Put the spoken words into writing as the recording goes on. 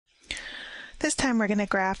This time we're going to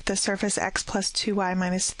graph the surface x plus 2y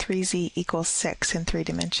minus 3z equals 6 in 3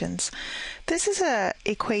 dimensions. This is an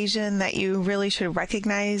equation that you really should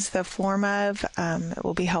recognize the form of. It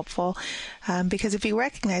will be helpful because if you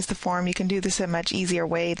recognize the form, you can do this a much easier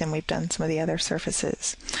way than we've done some of the other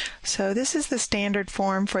surfaces. So this is the standard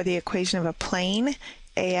form for the equation of a plane.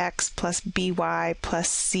 Ax plus by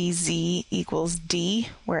plus cz equals d,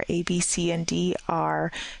 where a, b, c, and d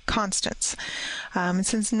are constants.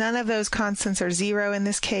 Since none of those constants are 0 in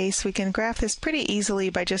this case, we can graph this pretty easily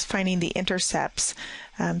by just finding the intercepts.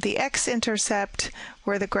 The x-intercept,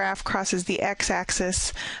 where the graph crosses the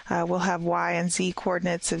x-axis, will have y and z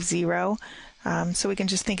coordinates of 0. So we can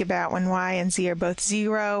just think about when y and z are both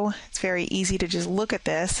 0, it's very easy to just look at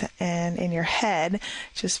this and in your head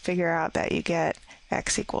just figure out that you get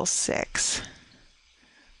x equals 6.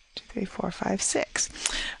 2, 3, 4, 5, 6.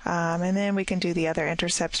 And then we can do the other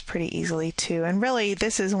intercepts pretty easily too. And really,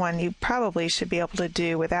 this is one you probably should be able to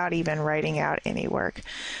do without even writing out any work.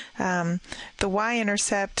 The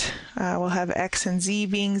y-intercept will have x and z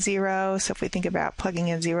being 0. So if we think about plugging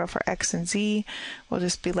in 0 for x and z, we'll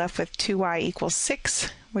just be left with 2y equals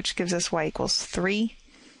 6, which gives us y equals 3.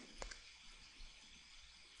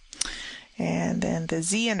 And then the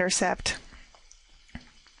z-intercept,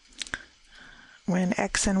 when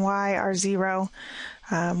x and y are 0,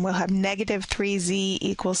 we'll have negative 3z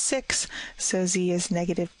equals 6, so z is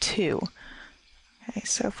negative 2. Okay,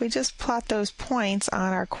 so if we just plot those points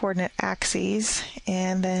on our coordinate axes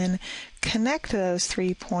and then connect those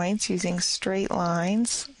 3 points using straight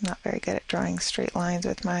lines. I'm not very good at drawing straight lines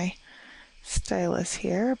with my stylus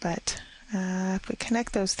here, but if we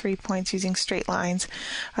connect those 3 points using straight lines,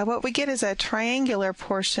 what we get is a triangular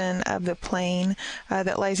portion of the plane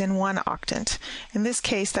that lies in one octant. In this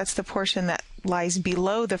case, that's the portion that lies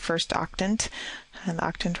below the first octant, and the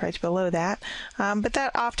octant right below that. But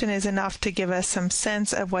that often is enough to give us some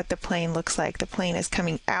sense of what the plane looks like. The plane is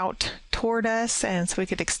coming out toward us, and so we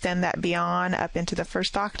could extend that beyond up into the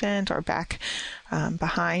first octant or back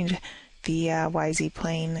behind the YZ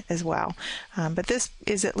plane as well. But this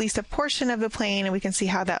is at least a portion of the plane, and we can see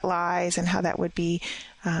how that lies and how that would be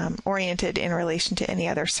oriented in relation to any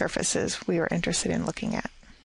other surfaces we were interested in looking at.